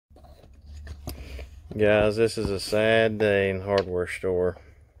Guys, this is a sad day in the hardware store.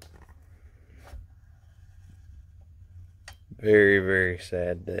 Very, very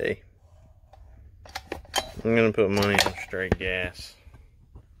sad day. I'm gonna put money on straight gas.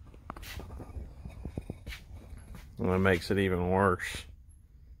 And that makes it even worse.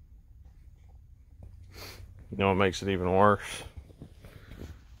 You know what makes it even worse?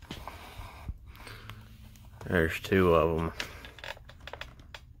 There's two of them.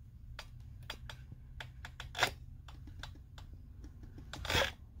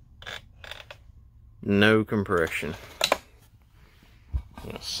 No compression.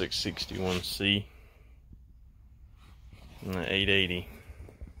 661Z and the 880.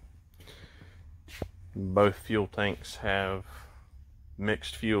 Both fuel tanks have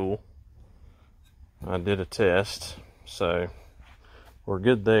mixed fuel. I did a test, so we're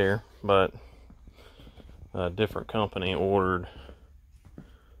good there, but a different company ordered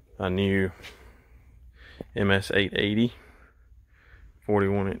a new MS880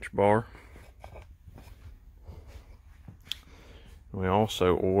 41-inch bar. We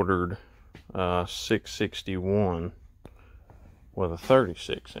also ordered a 661 with a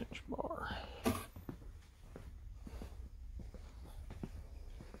 36-inch bar.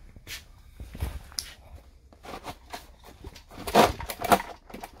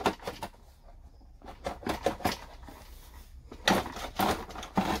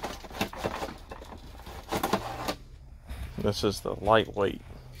 This is the lightweight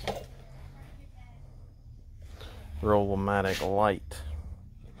Roll-O-Matic Light,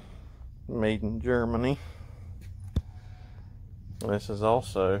 made in Germany. This is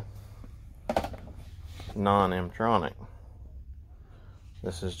also non-mtronic.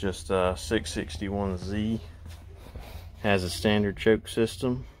 This is just a 661Z. Has a standard choke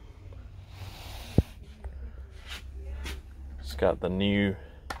system. It's got the new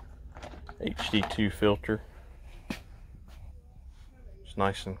HD2 filter. It's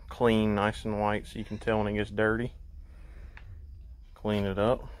nice and clean, nice and white, so you can tell when it gets dirty. Clean it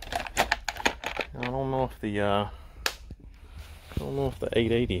up. I don't know if the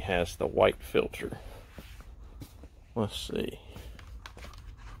 880 has the white filter. Let's see.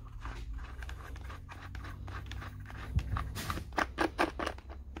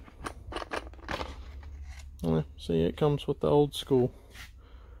 See, it comes with the old school.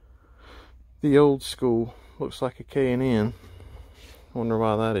 The old school looks like a K&N. Wonder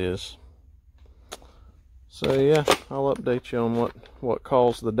why that is. So yeah, I'll update you on what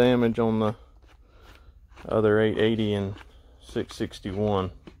caused the damage on the other 880 and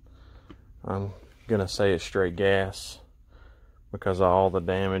 661. I'm gonna say it's straight gas because of all the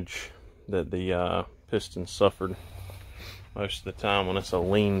damage that the piston suffered. Most of the time when it's a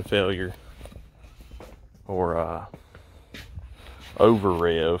lean failure or over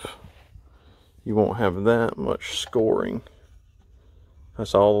rev, you won't have that much scoring.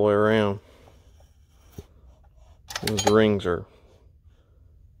 That's all the way around. Those rings are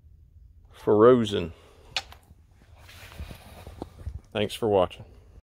frozen. Thanks for watching.